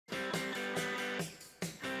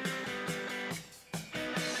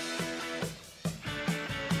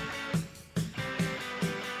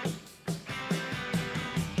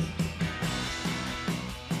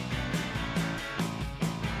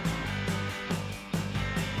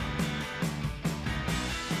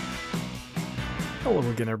Hello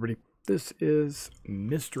again, everybody. This is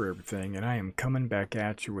Mr. Everything, and I am coming back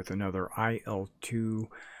at you with another IL-2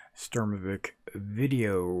 Sturmovik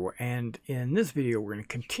video. And in this video, we're going to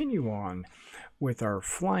continue on with our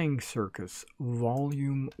Flying Circus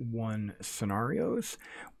Volume 1 scenarios.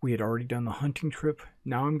 We had already done the hunting trip.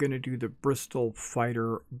 Now I'm going to do the Bristol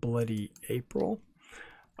Fighter Bloody April.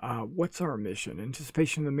 What's our mission?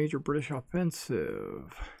 Anticipation of the major British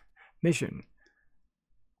offensive. Mission.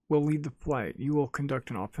 Will lead the flight. You will conduct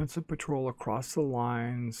an offensive patrol across the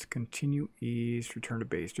lines, continue east, return to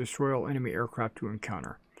base, destroy all enemy aircraft to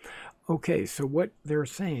encounter. Okay, so what they're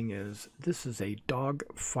saying is this is a dog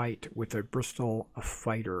fight with a Bristol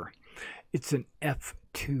fighter. It's an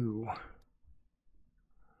F2.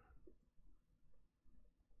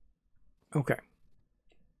 Okay,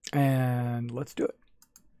 and let's do it.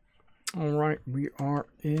 All right, we are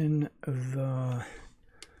in the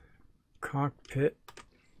cockpit.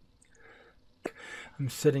 I'm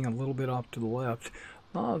sitting a little bit off to the left.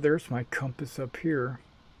 Oh, there's my compass up here.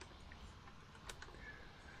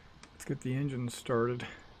 Let's get the engine started.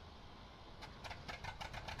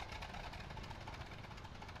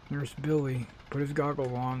 There's Billy. Put his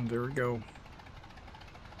goggles on. There we go.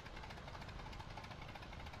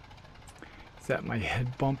 Is that my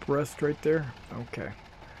head bump rest right there? Okay.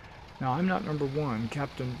 Now, I'm not number one.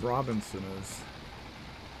 Captain Robinson is.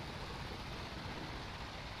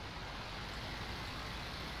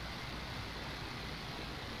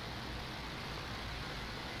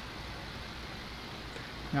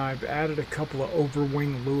 Now I've added a couple of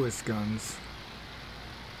overwing Lewis guns.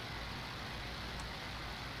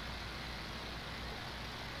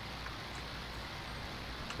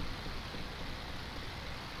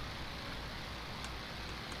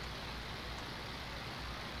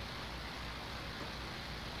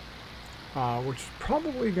 Which is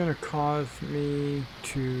probably going to cause me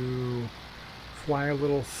to fly a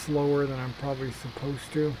little slower than I'm probably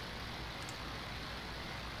supposed to.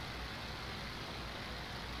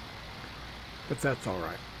 But that's all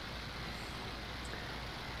right.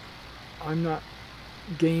 I'm not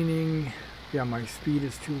gaining. Yeah, my speed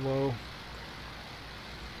is too low.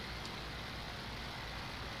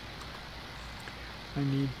 I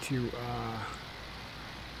need to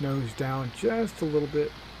nose down just a little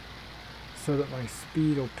bit so that my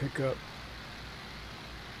speed will pick up.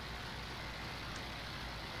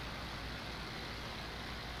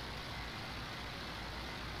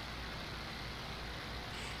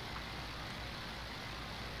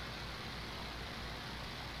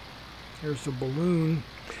 There's a balloon.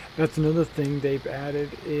 That's another thing they've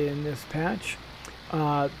added in this patch.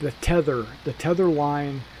 The tether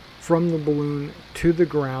line from the balloon to the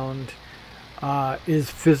ground is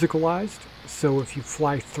physicalized. So if you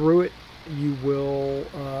fly through it, you will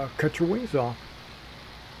cut your wings off.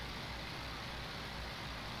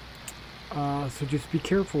 So just be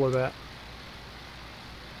careful of that.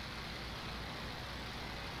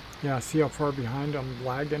 Yeah, see how far behind I'm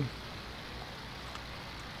lagging?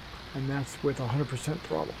 And that's with 100%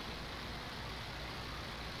 throttle.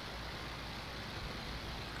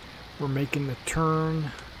 We're making the turn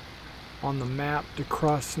on the map to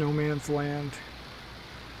cross no man's land.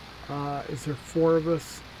 Is there 4 of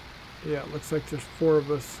us? Yeah, it looks like there's 4 of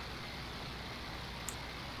us.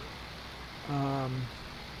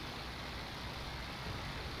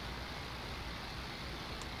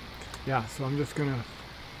 Yeah, so I'm just gonna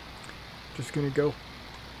go.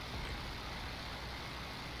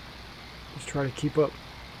 Just try to keep up.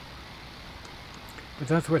 But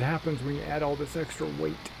that's what happens when you add all this extra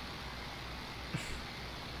weight.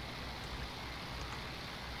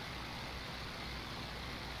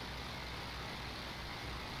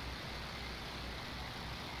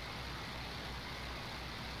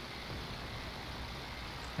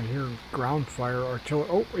 I hear ground fire, artillery.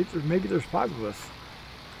 Oh, wait, maybe there's 5 of us.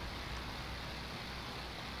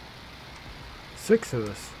 6 of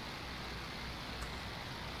us.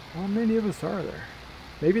 How many of us are there?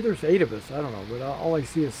 Maybe there's 8 of us. I don't know, but all I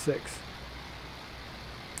see is 6.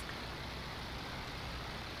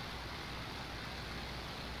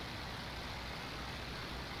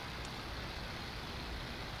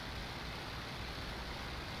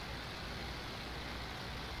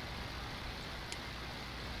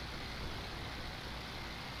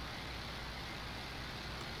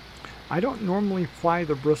 I don't normally fly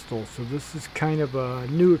the Bristol, so this is kind of a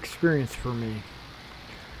new experience for me.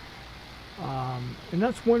 And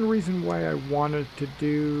that's one reason why I wanted to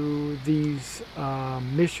do these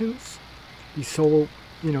missions, these solo,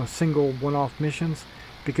 single one-off missions,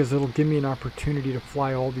 because it'll give me an opportunity to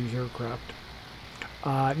fly all these aircraft.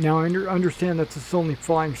 Now I understand that this is only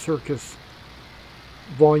Flying Circus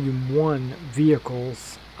Volume 1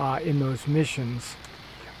 vehicles in those missions.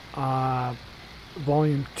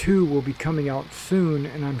 Volume 2 will be coming out soon,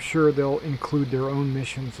 and I'm sure they'll include their own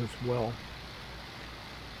missions as well.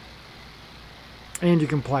 And you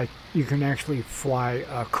can actually fly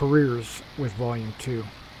careers with Volume 2.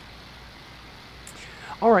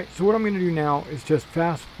 Alright, so what I'm going to do now is just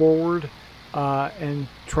fast forward and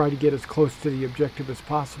try to get as close to the objective as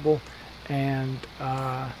possible. And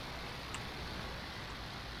I'll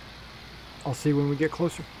see when we get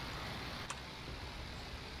closer.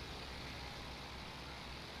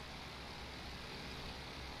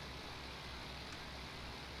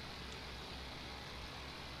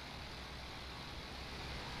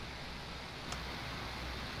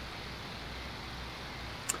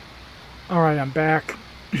 Alright, I'm back.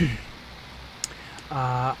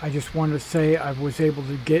 I just wanted to say I was able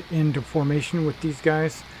to get into formation with these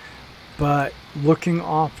guys, but looking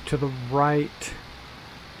off to the right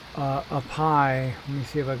up high, let me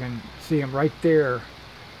see if I can see them right there.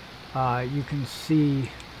 You can see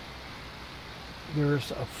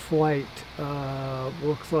there's a flight,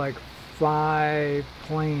 looks like 5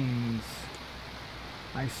 planes.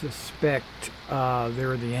 I suspect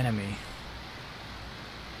they're the enemy.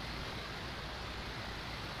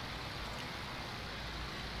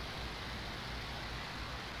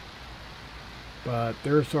 But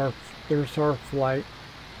there's our flight,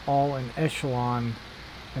 all in echelon,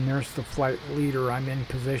 and there's the flight leader. I'm in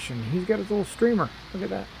position. He's got his little streamer. Look at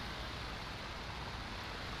that.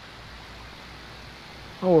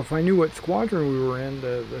 Oh, if I knew what squadron we were in,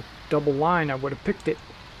 the double line, I would have picked it,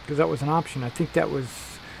 because that was an option. I think that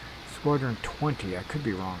was Squadron 20. I could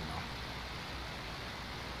be wrong,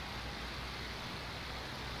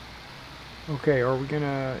 though. Okay, are we going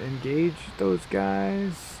to engage those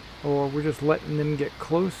guys? Or we're just letting them get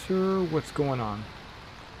closer? What's going on?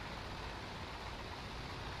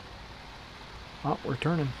 Oh, we're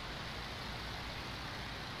turning.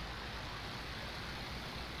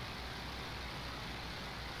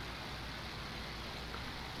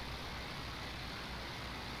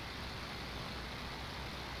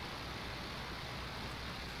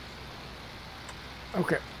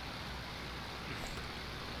 Okay.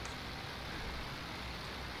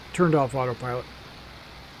 Turned off autopilot.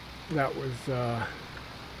 That was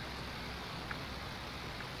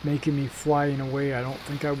making me fly in a way I don't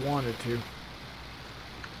think I wanted to.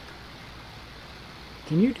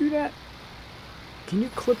 Can you do that? Can you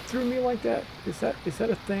clip through me like that? Is that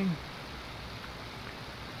a thing?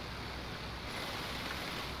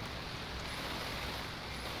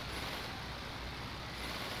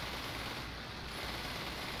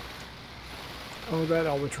 Oh, that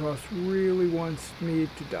albatross really wants me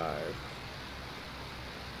to dive.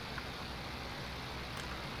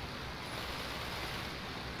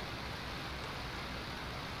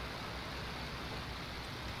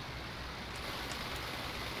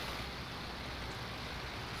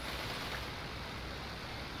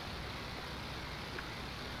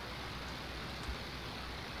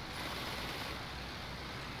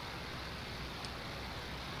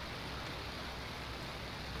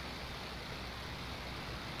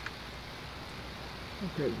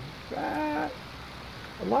 Okay, that,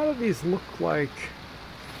 a lot of these look like,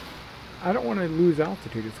 I don't want to lose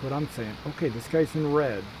altitude, is what I'm saying. Okay, this guy's in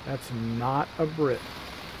red. That's not a Brit.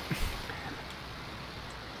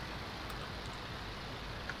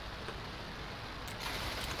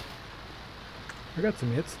 I got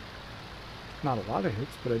some hits. Not a lot of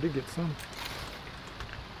hits, but I did get some.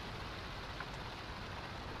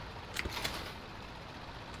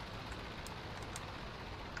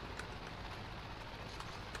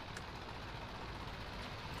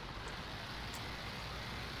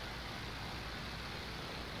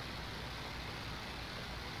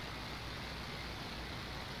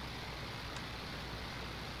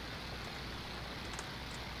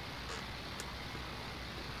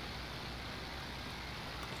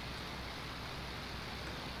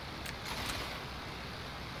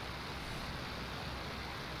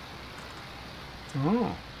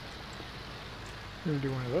 Oh. We're going to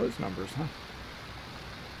do one of those numbers, huh?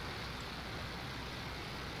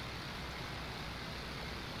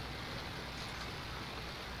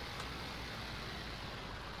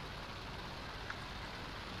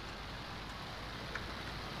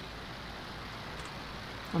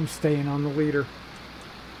 I'm staying on the leader.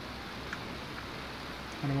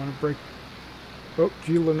 I don't want to break... Oh,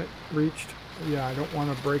 G limit reached. Yeah, I don't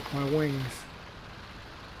want to break my wings.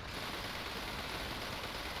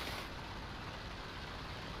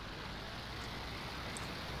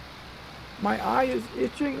 My eye is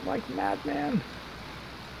itching like madman.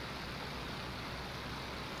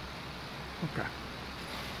 Okay.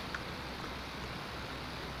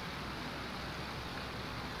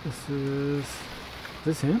 Is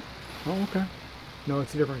this him? Oh, okay. No,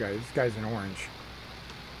 it's a different guy. This guy's in orange.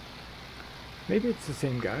 Maybe it's the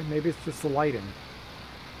same guy. Maybe it's just the lighting.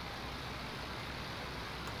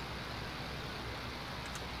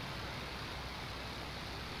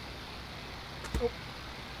 Oh,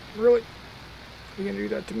 really? You gonna do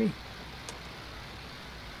that to me?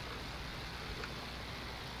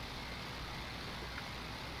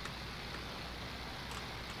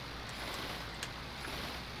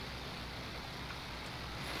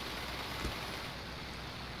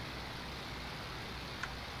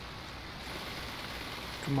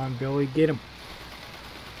 Come on, Billy, get him.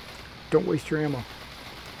 Don't waste your ammo.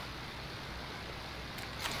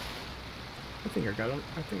 I think I got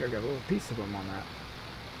a little piece of him on that.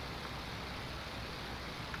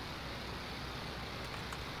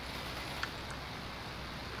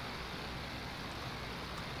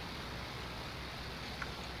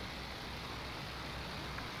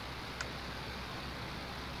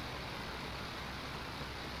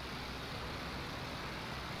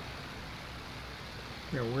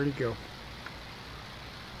 Yeah, where'd he go?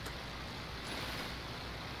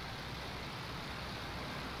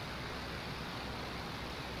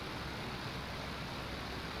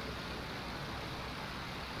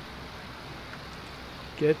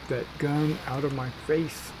 Get that gun out of my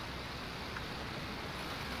face.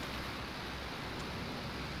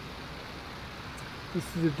 This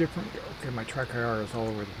is a different... Okay, my track IR is all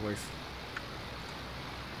over the place.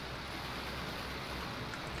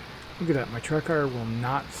 Look at that, my track IR will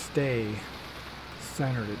not stay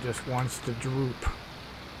centered. It just wants to droop.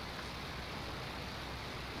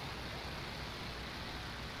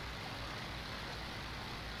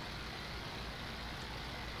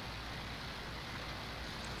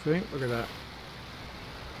 See? Look at that.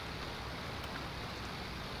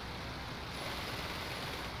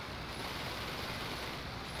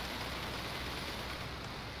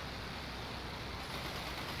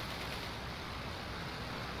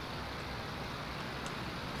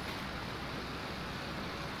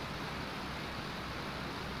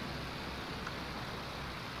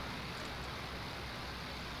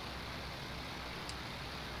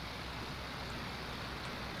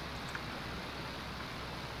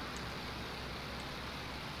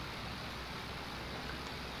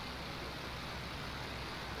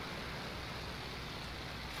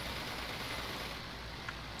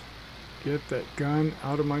 Get that gun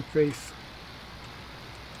out of my face.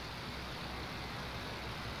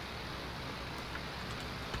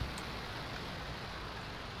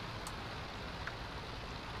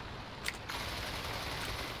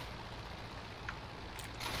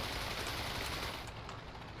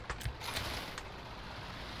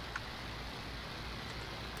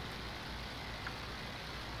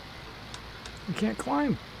 I can't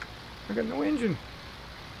climb. I got no engine.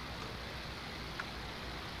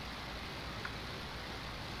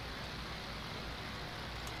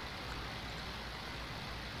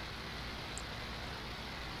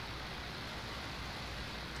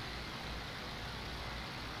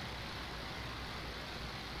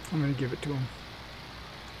 I'm going to give it to him.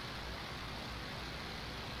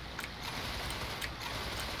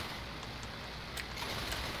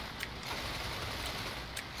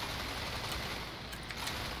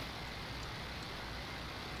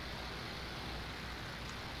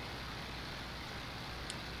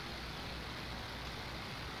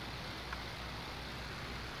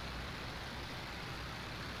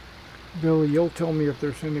 Billy, you'll tell me if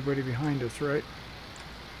there's anybody behind us, right?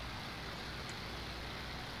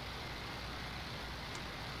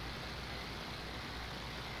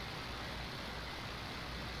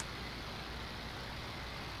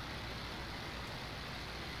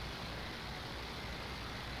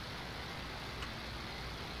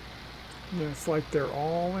 Yeah, it's like they're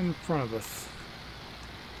all in front of us.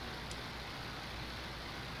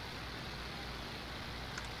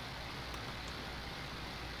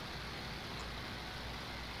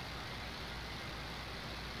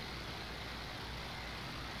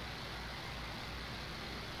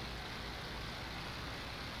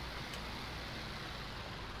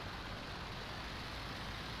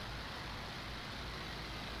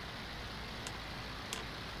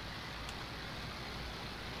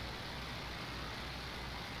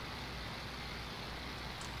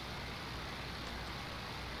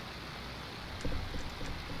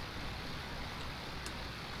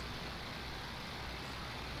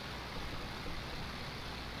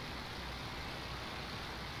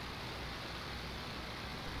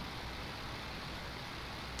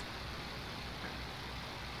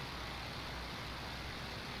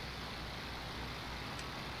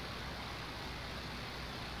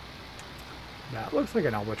 That looks like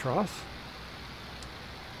an albatross.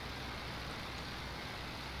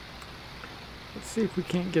 Let's see if we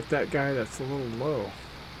can't get that guy that's a little low.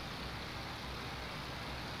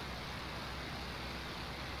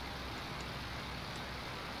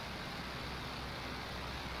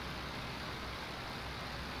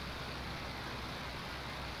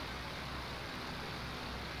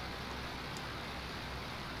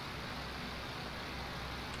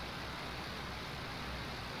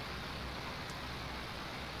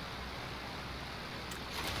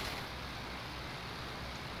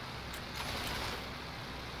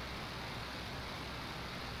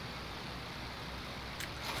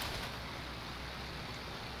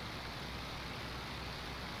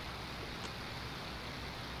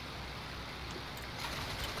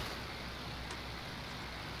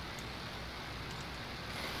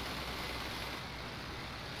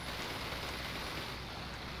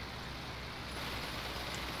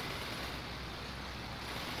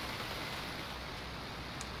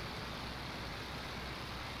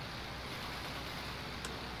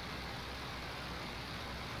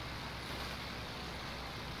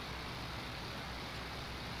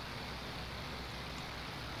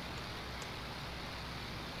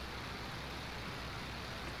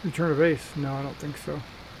 Return to base? No, I don't think so.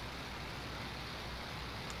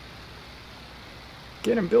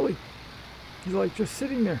 Get him, Billy. He's like just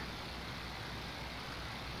sitting there.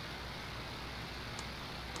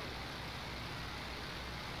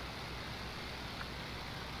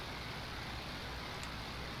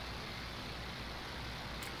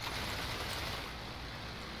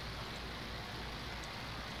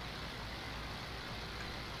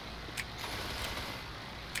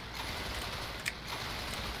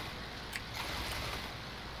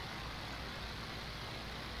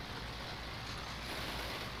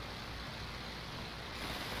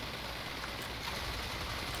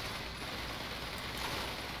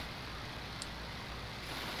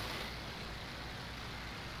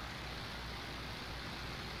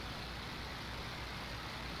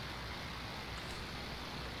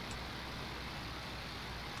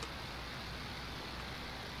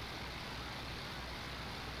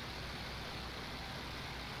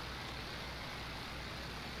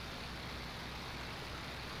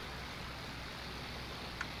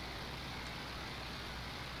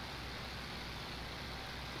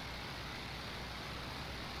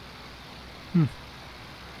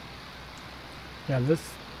 Yeah, this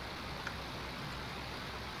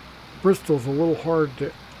Bristol's a little hard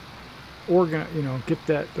to get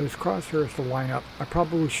those crosshairs to line up. I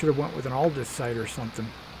probably should have went with an Aldous sight or something.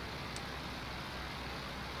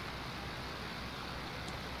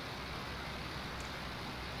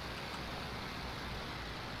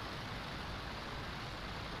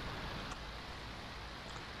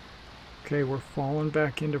 Okay, we're falling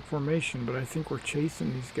back into formation, but I think we're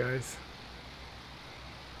chasing these guys.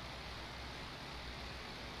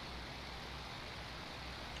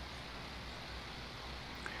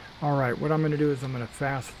 Alright, what I'm going to do is I'm going to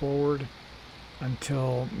fast forward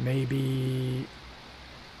until maybe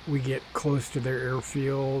we get close to their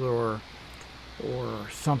airfield or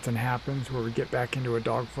something happens where we get back into a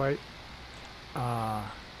dogfight. Yep,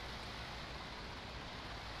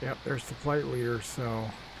 there's the flight leader,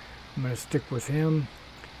 so I'm going to stick with him,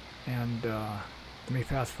 and let me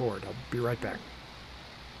fast forward. I'll be right back.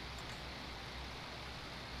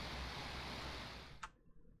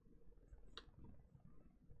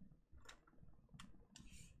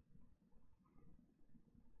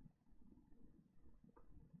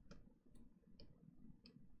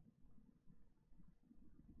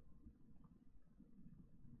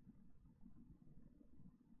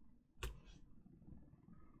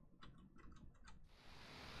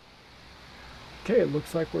 Okay, it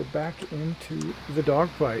looks like we're back into the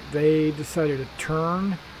dogfight. They decided to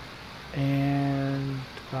turn and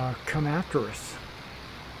come after us.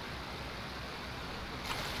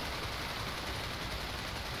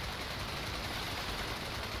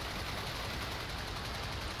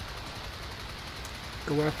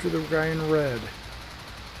 Go after the guy in red.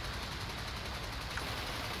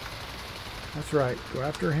 That's right, go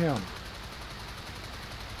after him.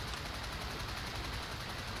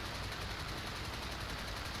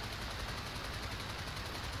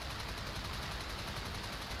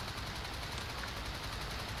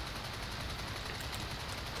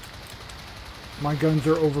 My guns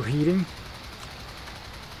are overheating.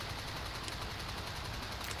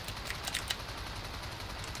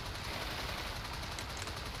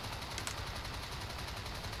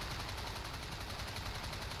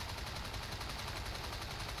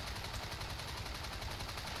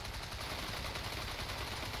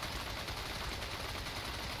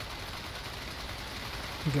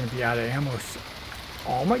 I'm gonna be out of ammo.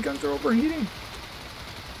 All my guns are overheating?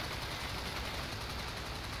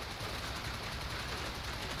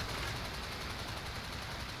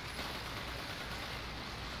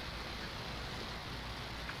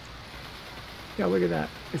 Yeah, look at that.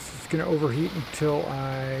 It's just gonna overheat until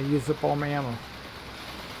I use up all my ammo.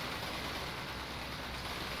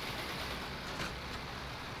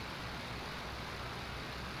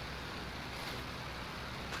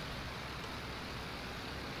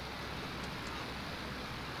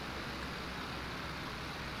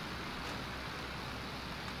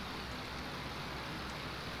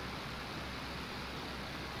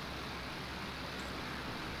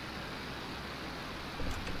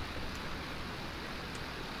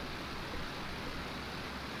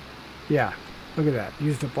 Yeah, look at that.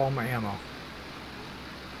 Used up all my ammo.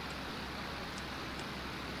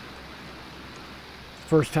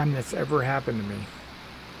 First time that's ever happened to me.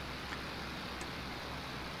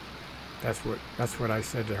 That's what I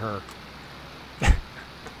said to her.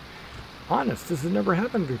 Honest, this has never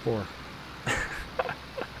happened before.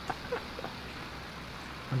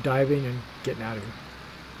 I'm diving and getting out of here.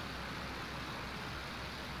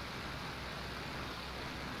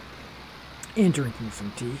 And drinking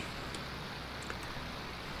some tea.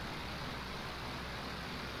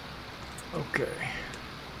 Okay.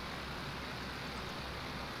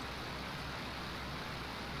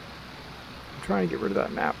 I'm trying to get rid of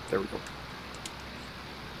that map. There we go.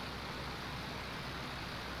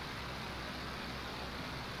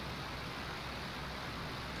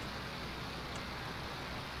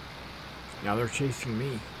 Now they're chasing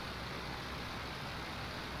me.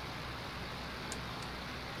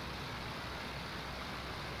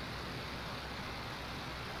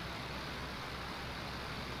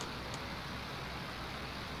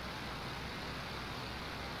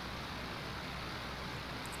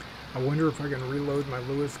 I wonder if I can reload my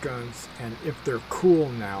Lewis guns and if they're cool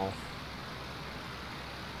now.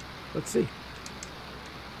 Let's see.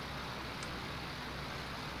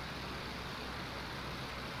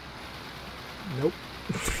 Nope.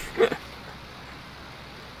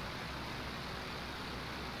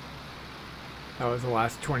 That was the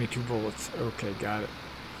last 22 bullets. Okay, got it.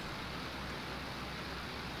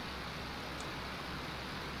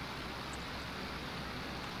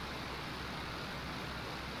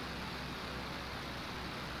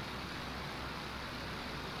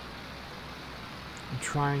 I'm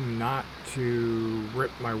trying not to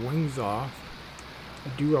rip my wings off. I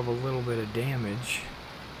do have a little bit of damage.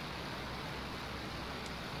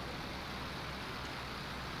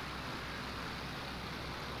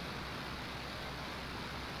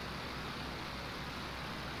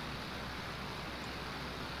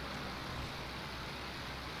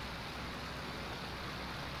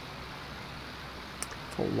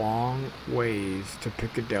 It's a long ways to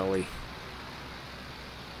Piccadilly.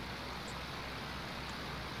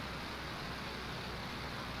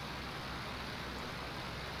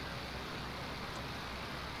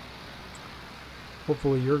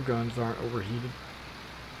 Hopefully your guns aren't overheated.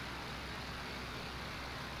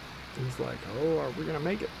 He's like, oh, are we gonna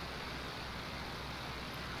make it?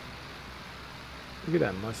 Look at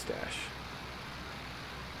that mustache.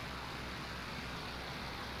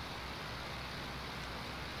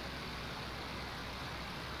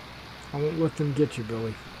 I won't let them get you,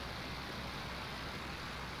 Billy.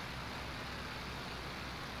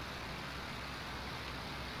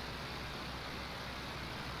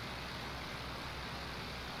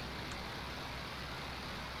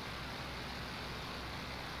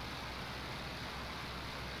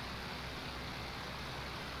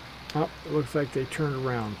 Oh, it looks like they turned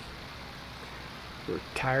around. They're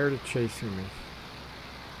tired of chasing me.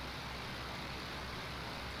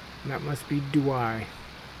 And that must be Douai.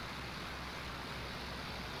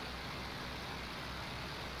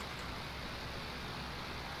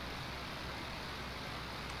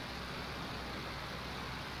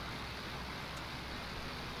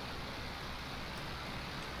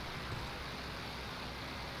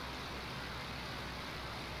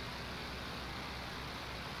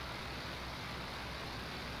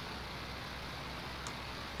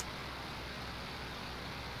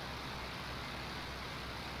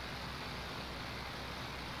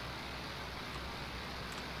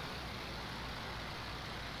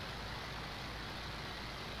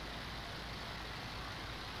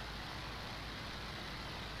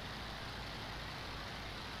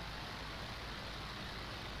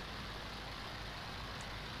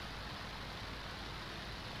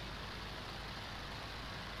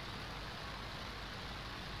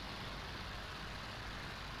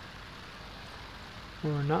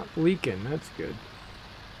 We're not leaking, that's good.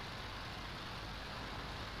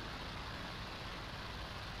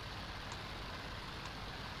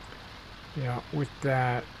 Yeah, with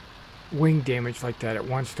that wing damage like that, it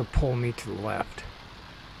wants to pull me to the left.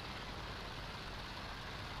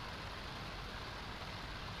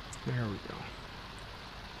 There we go.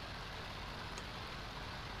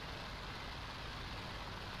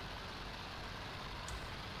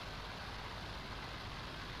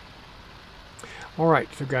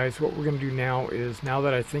 Alright, so guys, what we're going to do now is, now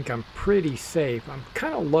that I think I'm pretty safe, I'm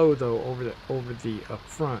kind of low though over the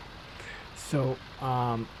front. So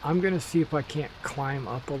I'm going to see if I can't climb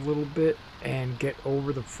up a little bit and get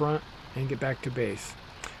over the front and get back to base.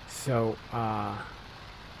 So I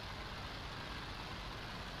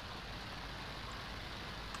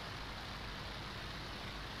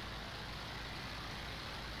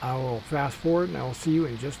will fast forward and I will see you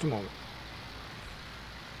in just a moment.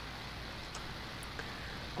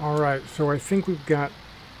 Alright, so I think we've got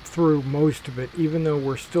through most of it, even though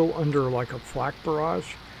we're still under like a flak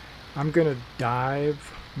barrage. I'm going to dive,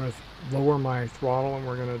 I'm going to lower my throttle, and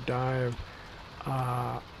we're going to dive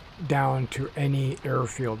down to any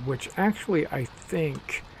airfield, which actually I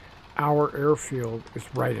think our airfield is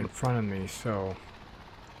right in front of me, so...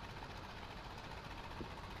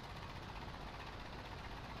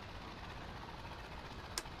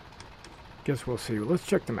 guess we'll see. Let's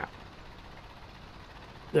check the map.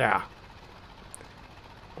 Yeah.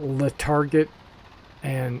 Le Target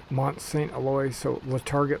and Mont Saint Aloy. So Le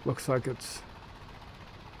Target looks like it's...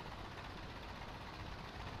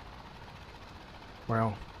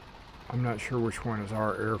 well, I'm not sure which one is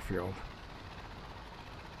our airfield.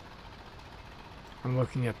 I'm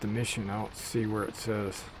looking at the mission. I don't see where it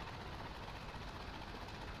says.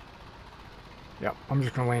 Yep, I'm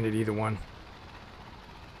just going to land at either one.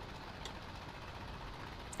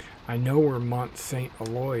 I know where Mont Saint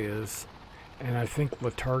Aloy is, and I think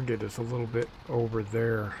Le Target is a little bit over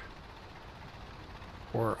there.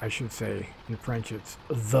 Or I should say, in French, it's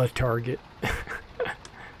the target. I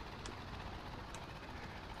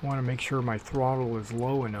want to make sure my throttle is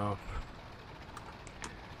low enough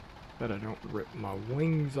that I don't rip my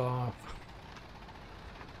wings off.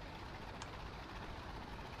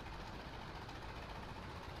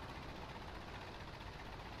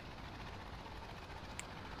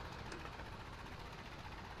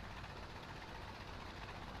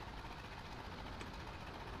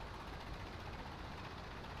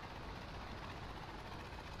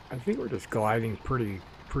 I think we're just gliding pretty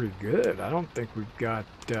good. I don't think we've got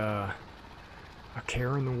a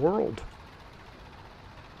care in the world.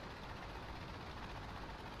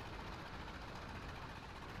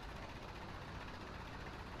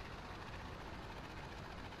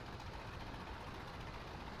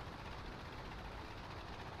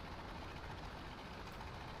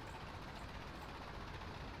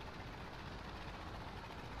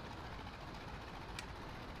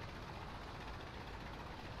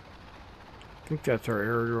 I think that's our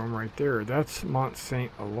aerodrome right there. That's Mont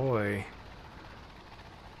Saint Aloy.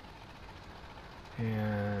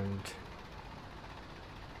 And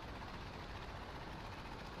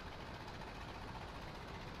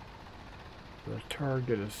the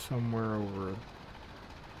target is somewhere over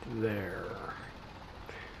there.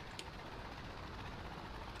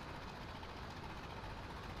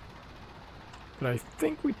 But I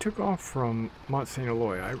think we took off from Mont Saint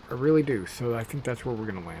Aloy. I really do. So I think that's where we're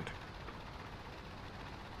going to land.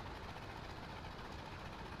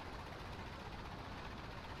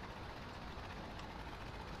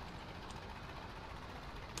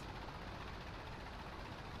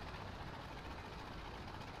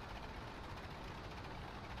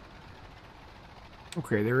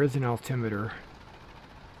 Okay, there is an altimeter.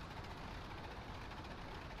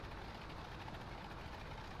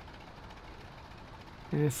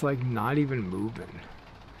 And it's like not even moving.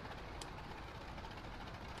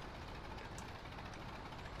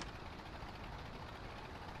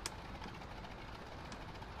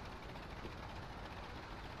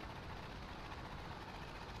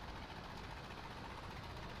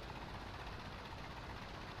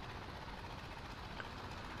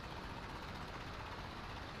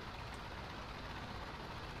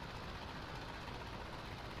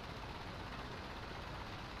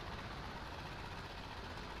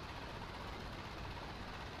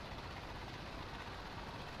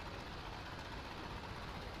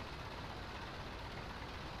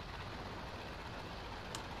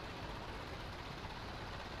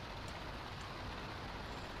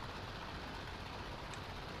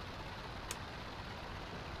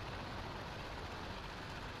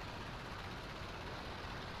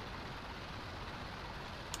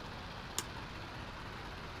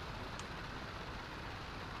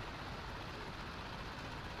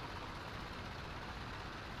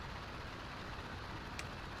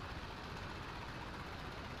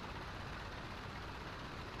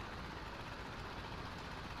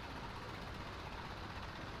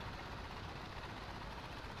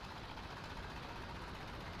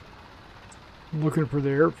 I'm looking for the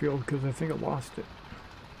airfield because I think I lost it.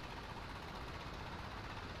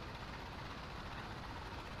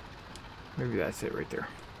 Maybe that's it right there.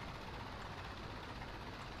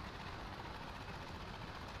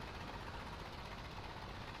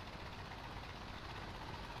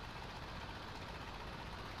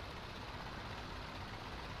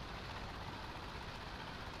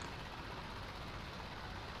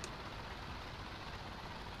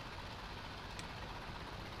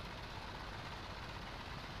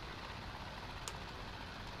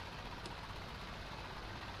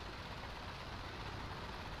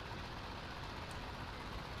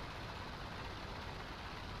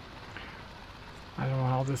 I don't know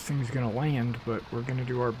how this thing's going to land, but we're going to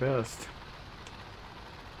do our best.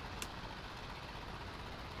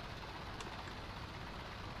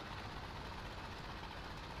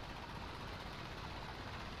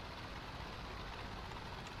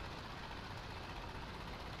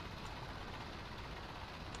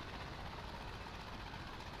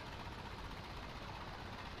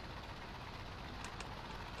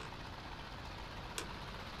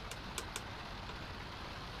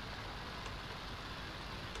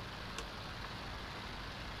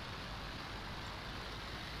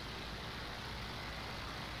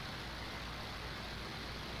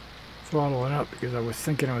 Throttling up because I was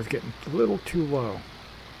thinking I was getting a little too low.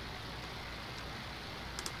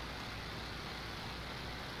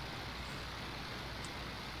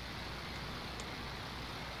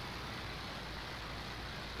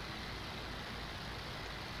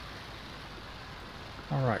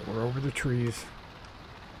 All right, we're over the trees.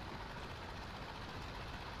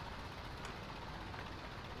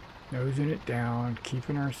 Nosing it down,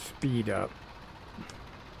 keeping our speed up.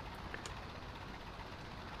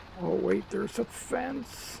 Oh wait, there's a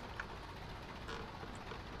fence.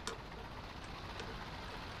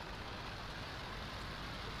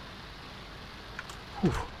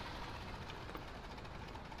 Whew.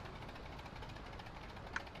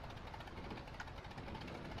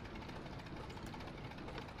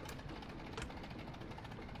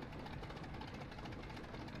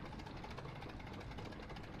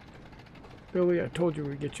 Billy, I told you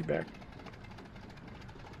we'd get you back.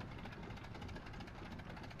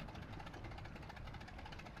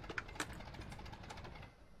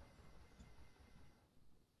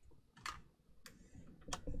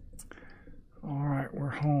 Alright, we're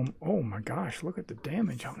home. Oh my gosh, look at the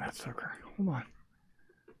damage on that sucker. Hold on.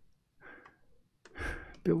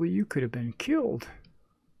 Billy, you could have been killed.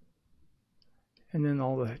 And then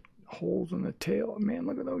all the holes in the tail. Man,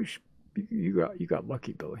 look at those. You got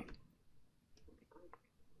lucky, Billy.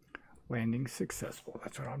 Landing successful.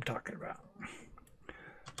 That's what I'm talking about.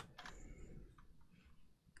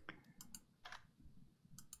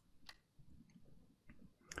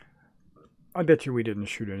 I bet you we didn't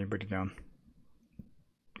shoot anybody down.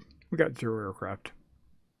 We got 0 aircraft.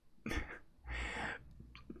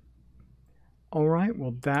 All right,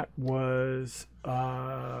 well, that was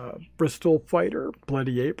Bristol Fighter,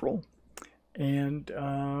 Bloody April. And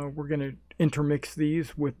we're going to intermix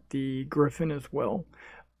these with the Griffin as well.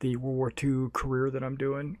 The World War II career that I'm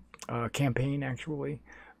doing, campaign actually.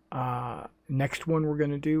 Next one we're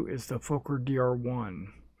going to do is the Fokker DR1.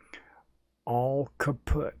 All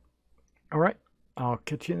kaput. All right, I'll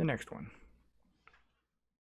catch you in the next one.